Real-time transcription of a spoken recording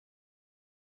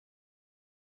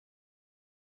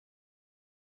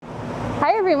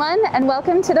Hi everyone, and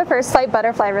welcome to the first flight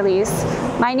butterfly release.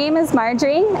 My name is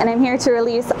Marjorie, and I'm here to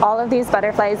release all of these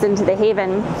butterflies into the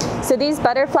Haven. So these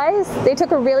butterflies, they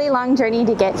took a really long journey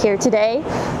to get here today,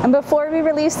 and before we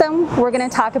release them, we're going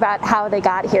to talk about how they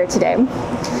got here today.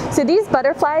 So these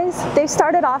butterflies, they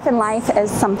started off in life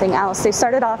as something else. They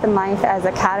started off in life as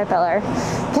a caterpillar.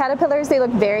 Caterpillars, they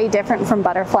look very different from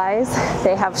butterflies.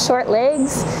 They have short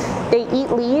legs, they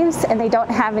eat leaves, and they don't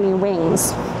have any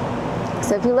wings.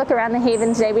 So if you look around the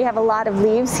Haven today, we have a lot of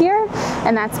leaves here,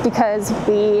 and that's because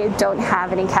we don't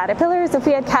have any caterpillars. If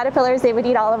we had caterpillars, they would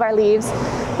eat all of our leaves,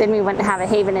 then we wouldn't have a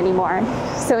Haven anymore.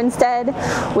 So instead,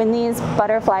 when these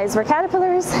butterflies were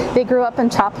caterpillars, they grew up in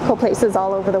tropical places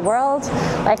all over the world,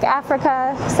 like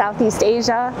Africa, Southeast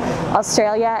Asia,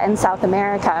 Australia, and South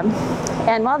America.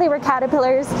 And while they were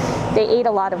caterpillars, they ate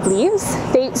a lot of leaves.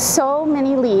 They ate so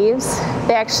many leaves,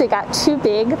 they actually got too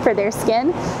big for their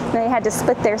skin. They had to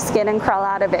split their skin and crawl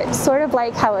out of it, sort of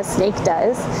like how a snake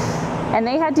does. And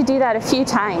they had to do that a few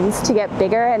times to get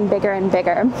bigger and bigger and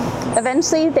bigger.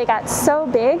 Eventually, they got so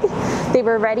big, they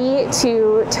were ready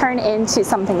to turn into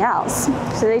something else.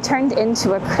 So they turned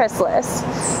into a chrysalis.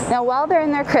 Now, while they're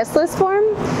in their chrysalis form,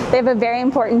 they have a very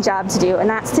important job to do, and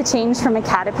that's to change from a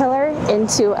caterpillar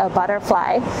into a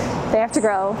butterfly. They have to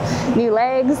grow new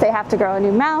legs, they have to grow a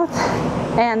new mouth,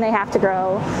 and they have to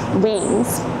grow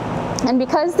wings. And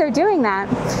because they're doing that,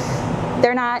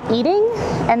 they're not eating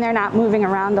and they're not moving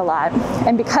around a lot.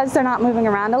 And because they're not moving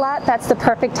around a lot, that's the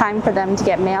perfect time for them to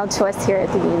get mailed to us here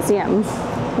at the museum.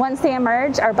 Once they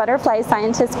emerge, our butterfly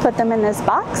scientists put them in this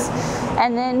box,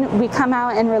 and then we come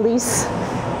out and release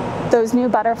those new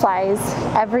butterflies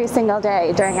every single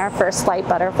day during our first flight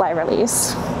butterfly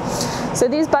release. So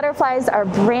these butterflies are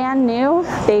brand new.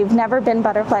 They've never been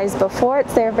butterflies before.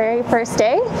 It's their very first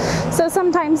day. So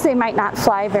sometimes they might not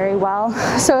fly very well.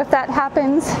 So if that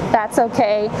happens, that's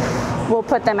okay. We'll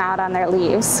put them out on their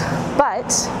leaves.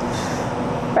 But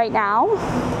right now,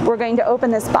 we're going to open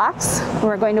this box, and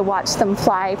we're going to watch them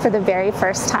fly for the very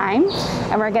first time,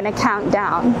 and we're going to count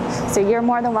down. So you're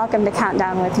more than welcome to count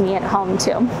down with me at home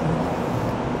too.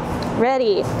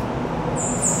 Ready?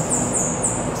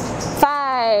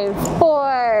 5,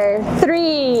 4,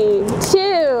 3,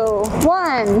 2,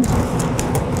 1.